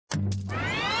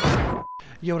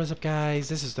Yo, what is up guys?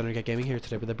 This is Thundercat Gaming here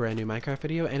today with a brand new Minecraft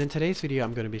video, and in today's video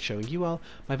I'm going to be showing you all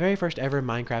my very first ever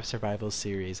Minecraft survival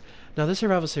series. Now this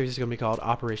survival series is going to be called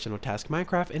Operational Task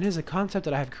Minecraft, and it is a concept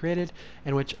that I have created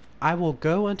in which I will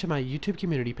go onto my YouTube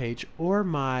community page or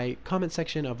my comment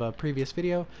section of a previous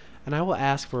video, and I will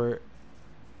ask for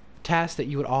tasks that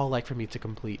you would all like for me to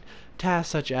complete.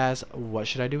 Tasks such as, what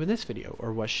should I do in this video?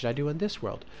 Or what should I do in this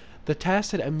world? The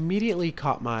task that immediately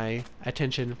caught my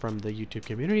attention from the YouTube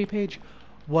community page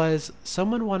was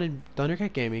someone wanted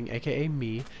Thundercat Gaming, aka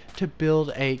me, to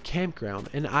build a campground,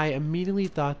 and I immediately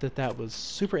thought that that was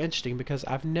super interesting because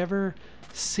I've never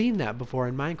seen that before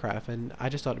in Minecraft, and I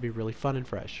just thought it'd be really fun and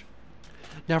fresh.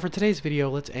 Now for today's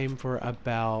video, let's aim for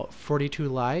about 42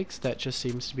 likes. That just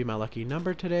seems to be my lucky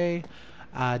number today.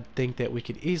 I think that we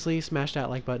could easily smash that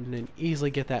like button and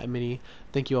easily get that many.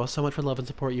 Thank you all so much for the love and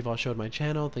support you've all showed my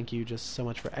channel. Thank you just so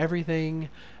much for everything.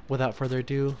 Without further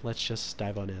ado, let's just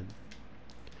dive on in.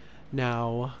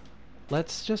 Now,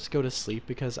 let's just go to sleep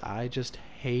because I just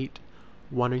hate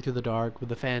wandering through the dark with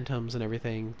the phantoms and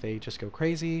everything. They just go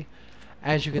crazy.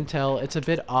 As you can tell, it's a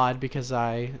bit odd because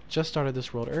I just started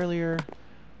this world earlier,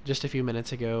 just a few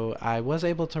minutes ago. I was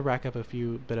able to rack up a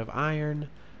few bit of iron,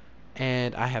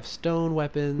 and I have stone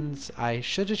weapons. I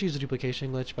should just use a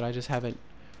duplication glitch, but I just haven't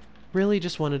really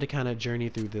just wanted to kind of journey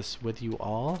through this with you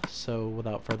all. So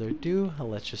without further ado,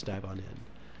 let's just dive on in.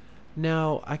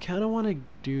 Now, I kind of want to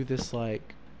do this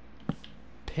like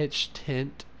pitch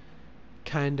tent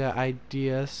kind of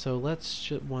idea, so let's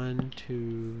just 1,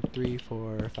 2, 3,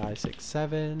 4, 5, 6,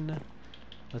 7.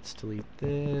 Let's delete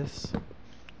this.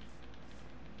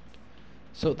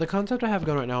 So the concept I have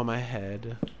going right now in my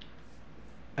head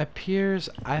appears,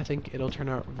 I think it'll turn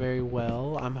out very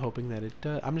well. I'm hoping that it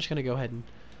does. I'm just going to go ahead and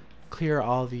clear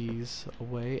all these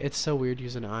away. It's so weird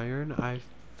using iron. I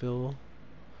feel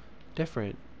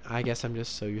different. I guess I'm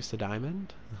just so used to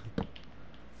diamond.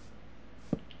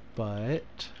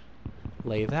 But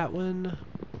lay that one.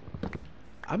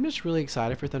 I'm just really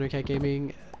excited for Thundercat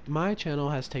Gaming. My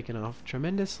channel has taken off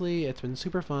tremendously. It's been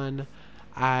super fun.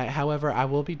 However, I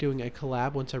will be doing a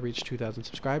collab once I reach 2,000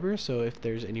 subscribers, so if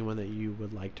there's anyone that you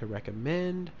would like to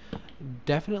recommend,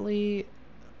 definitely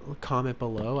comment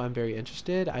below. I'm very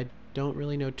interested. I don't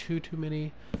really know too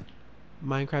many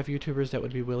Minecraft YouTubers that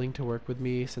would be willing to work with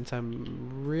me, since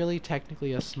I'm really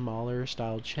technically a smaller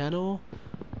styled channel,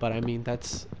 but I mean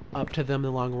that's up to them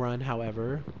in the long run.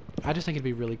 However, I just think it'd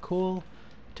be really cool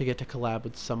to get to collab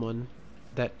with someone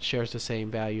that shares the same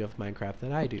value of Minecraft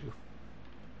that I do.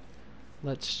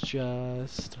 Let's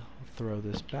just throw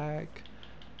this back.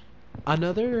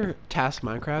 Another task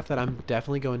Minecraft that I'm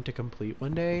definitely going to complete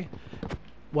one day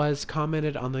was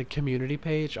commented on the community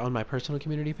page, on my personal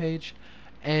community page,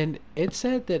 and it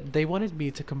said that they wanted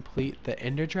me to complete the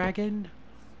Ender Dragon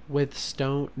with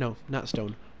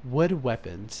wood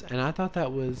weapons, and I thought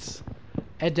that was,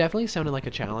 it definitely sounded like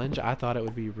a challenge. I thought it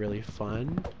would be really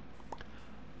fun,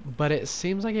 but it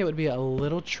seems like it would be a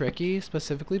little tricky,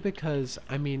 specifically because,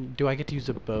 I mean, do I get to use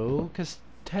a bow? Because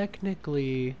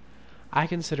technically I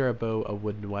consider a bow a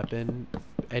wooden weapon.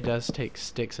 It does take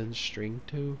sticks and string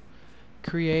to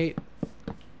create,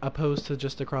 opposed to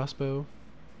just a crossbow.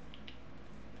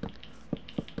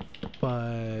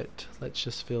 But let's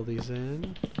just fill these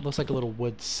in. It looks like a little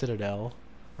wood citadel,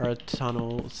 or a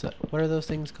tunnel. What are those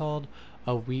things called?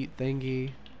 A wheat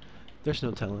thingy? There's no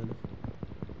telling.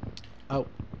 Oh,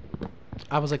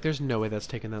 I was like, there's no way that's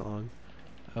taking that long.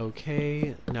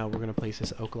 Okay, now we're gonna place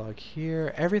this oak log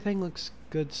here. Everything looks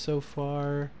good so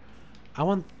far. I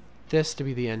want this to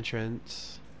be the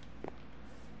entrance,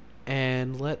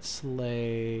 and let's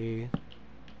lay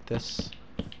this.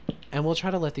 And we'll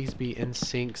try to let these be in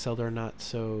sync so they're not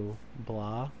so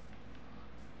blah.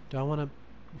 Do I want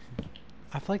to...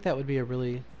 I feel like that would be a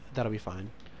really... That'll be fine.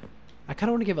 I kind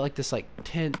of want to give it like this like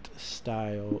tent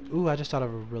style. Ooh, I just thought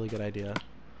of a really good idea.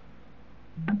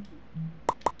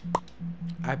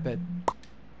 I bet...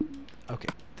 Okay,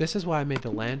 this is why I made the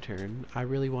lantern. I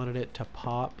really wanted it to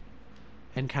pop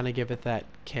and kind of give it that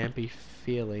campy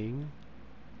feeling.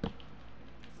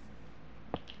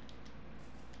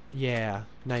 Yeah,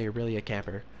 now you're really a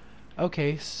camper.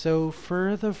 Okay, so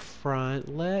for the front,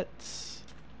 let's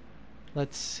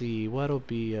see, what'll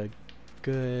be a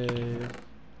good...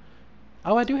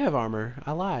 Oh, I do have armor.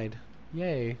 I lied.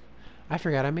 Yay. I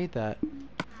forgot I made that.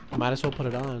 Might as well put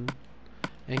it on,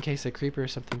 in case a creeper or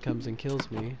something comes and kills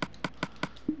me.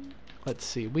 Let's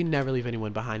see, we never leave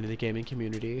anyone behind in the gaming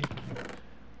community.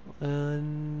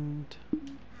 And...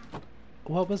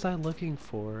 what was I looking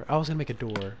for? I was gonna make a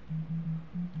door.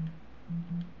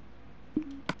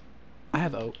 I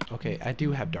have oak. Okay, I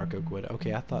do have dark oak wood.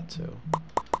 Okay, I thought so.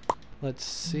 Let's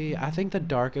see. I think the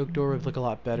dark oak door would look a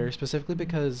lot better, specifically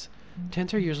because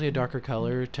tints are usually a darker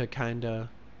color to kinda...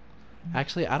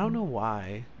 Actually, I don't know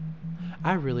why.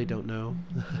 I really don't know.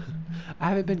 I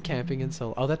haven't been camping in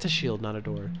so... Oh, that's a shield, not a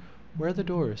door. Where are the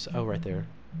doors? Oh, right there.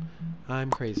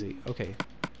 I'm crazy. Okay.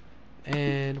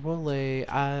 And we'll lay...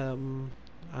 That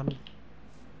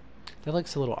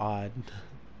looks a little odd.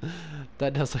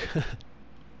 That does look...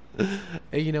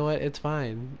 You know what? It's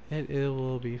fine. It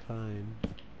will be fine.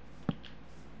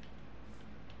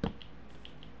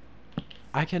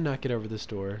 I cannot get over this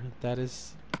door. That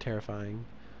is terrifying.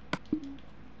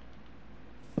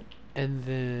 And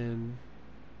then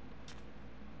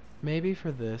maybe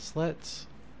for this, let's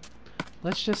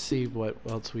just see what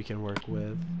else we can work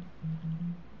with.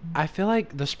 I feel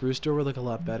like the spruce door would look a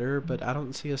lot better, but I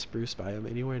don't see a spruce biome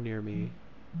anywhere near me.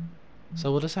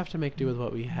 So we'll just have to make do with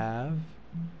what we have.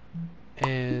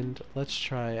 And let's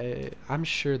try. I'm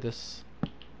sure this...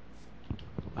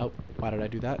 Oh, why did I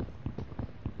do that?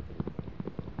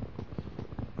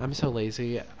 I'm so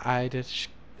lazy. I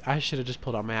should have just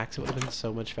pulled out my axe. It would have been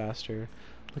so much faster.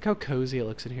 Look how cozy it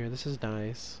looks in here. This is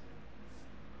nice.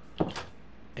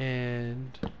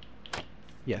 And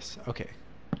yes, okay.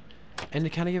 And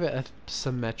to kind of give it a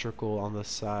symmetrical on the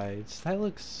sides. That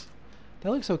looks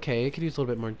okay. It could use a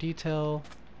little bit more detail.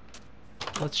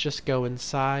 Let's just go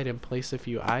inside and place a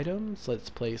few items.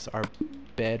 Let's place our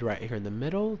bed right here in the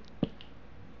middle.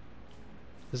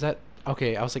 Is that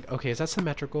okay? I was like, okay, is that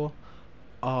symmetrical?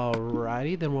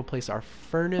 Alrighty, then we'll place our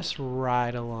furnace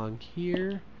right along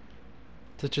here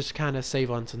to just kind of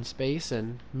save on some space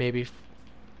and maybe...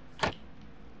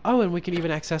 Oh, and we can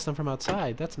even access them from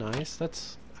outside. That's nice.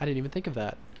 I didn't even think of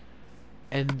that.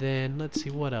 And then, let's see,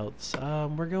 what else?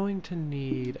 We're going to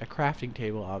need a crafting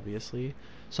table, obviously.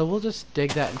 So we'll just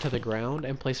dig that into the ground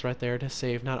and place right there to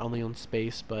save not only on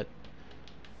space, but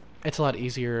it's a lot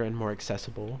easier and more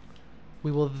accessible.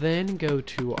 We will then go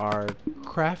to our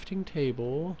crafting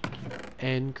table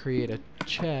and create a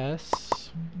chest.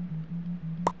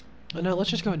 Oh, no, let's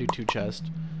just go and do 2 chests.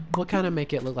 We'll kind of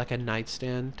make it look like a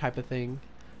nightstand type of thing,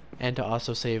 and to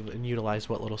also save and utilize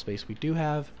what little space we do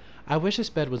have. I wish this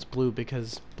bed was blue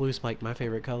because blue's like my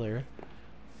favorite color.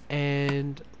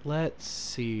 And let's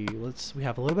see, we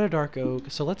have a little bit of dark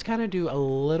oak, so let's kind of do a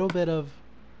little bit of,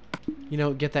 you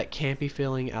know, get that campy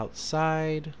feeling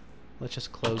outside. Let's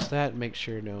just close that and make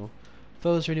sure no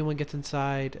foes or anyone gets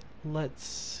inside. Let's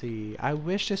see. I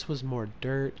wish this was more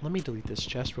dirt. Let me delete this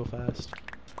chest real fast.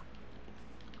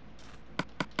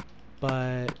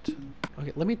 But,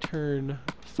 okay, let me turn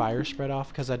fire spread off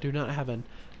because I do not have a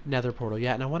nether portal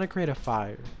yet. And I want to create a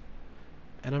fire.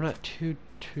 And I'm not too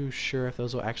sure if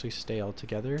those will actually stay all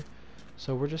together.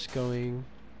 So we're just going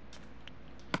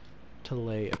to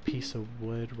lay a piece of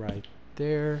wood right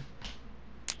there.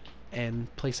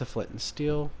 And place a flint and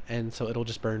steel, and so it'll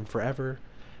just burn forever,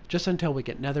 just until we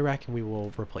get netherrack and we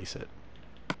will replace it.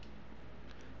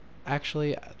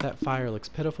 Actually, that fire looks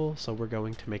pitiful, so we're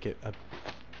going to make it a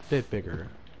bit bigger.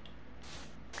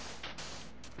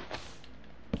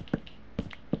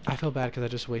 I feel bad because I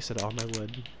just wasted all my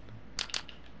wood.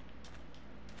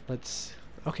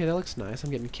 Okay, that looks nice.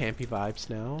 I'm getting campy vibes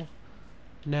now.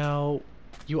 Now,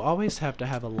 you always have to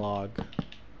have a log.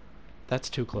 That's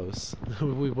too close.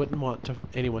 We wouldn't want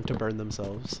anyone to burn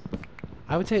themselves.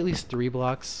 I would say at least 3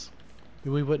 blocks.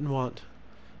 We wouldn't want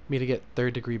me to get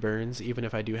 3rd degree burns, even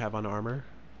if I do have on armor.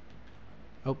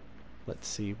 Oh, let's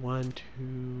see. 1,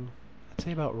 2... I'd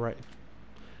say about right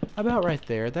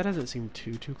there. That doesn't seem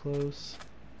too close.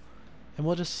 And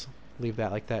we'll just leave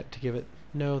that like that to give it...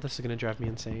 No, this is going to drive me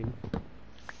insane.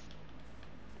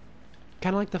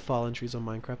 Kind of like the fallen trees on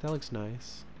Minecraft. That looks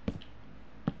nice.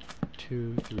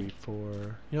 2, 3, 4.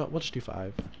 You know what? We'll just do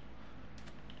 5.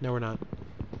 No, we're not.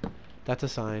 That's a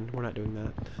sign. We're not doing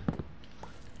that.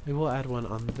 We will add one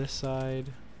on this side.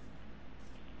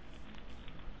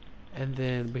 And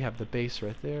then we have the base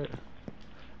right there.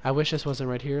 I wish this wasn't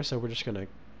right here, so we're just gonna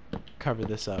cover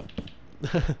this up.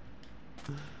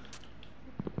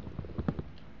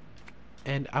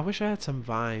 And I wish I had some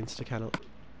vines to kind of...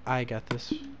 I got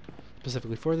this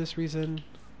specifically for this reason.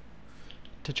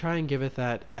 To try and give it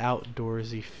that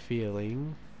outdoorsy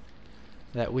feeling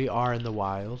that we are in the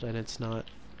wild and it's not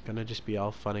gonna just be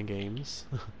all fun and games.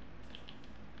 Let's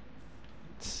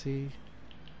see.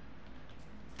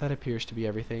 That appears to be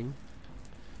everything.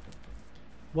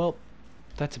 Well,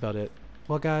 that's about it.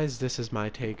 Well guys, this is my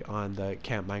take on the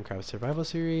Camp Minecraft Survival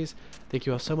Series. Thank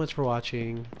you all so much for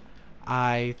watching.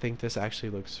 I think this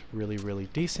actually looks really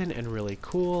decent and really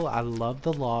cool. I love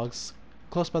the logs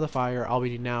close by the fire. All we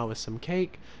need now is some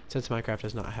cake, since Minecraft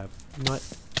does not have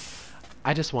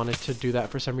I just wanted to do that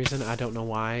for some reason. I don't know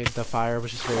why. The fire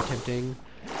was just very tempting.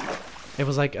 It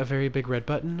was like a very big red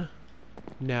button.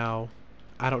 Now,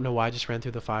 I don't know why I just ran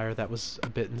through the fire. That was a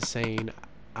bit insane.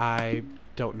 I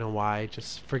don't know why.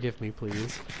 Just forgive me,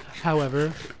 please.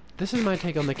 However, this is my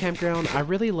take on the campground. I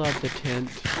really love the tent.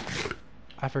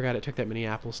 I forgot it took that many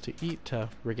apples to eat to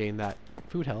regain that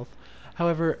food health.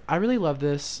 However, I really love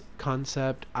this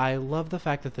concept. I love the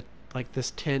fact that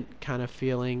this tent kind of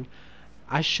feeling.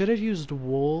 I should have used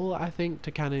wool, I think,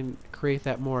 to kind of create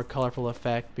that more colorful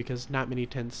effect, because not many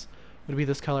tents would be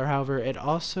this color. However, it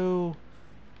also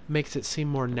makes it seem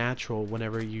more natural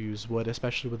whenever you use wood,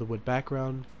 especially with the wood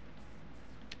background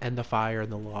and the fire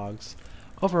and the logs.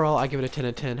 Overall, I give it a 10 out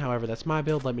of 10. However, that's my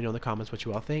build. Let me know in the comments what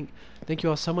you all think. Thank you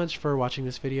all so much for watching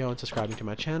this video and subscribing to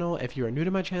my channel. If you are new to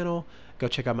my channel, go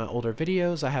check out my older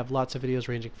videos. I have lots of videos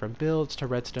ranging from builds to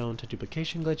redstone to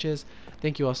duplication glitches.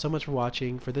 Thank you all so much for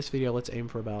watching. For this video, let's aim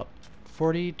for about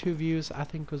 42 views, I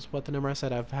think was what the number I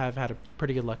said. I've had a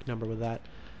pretty good luck number with that.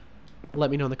 Let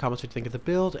me know in the comments what you think of the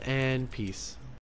build, and peace.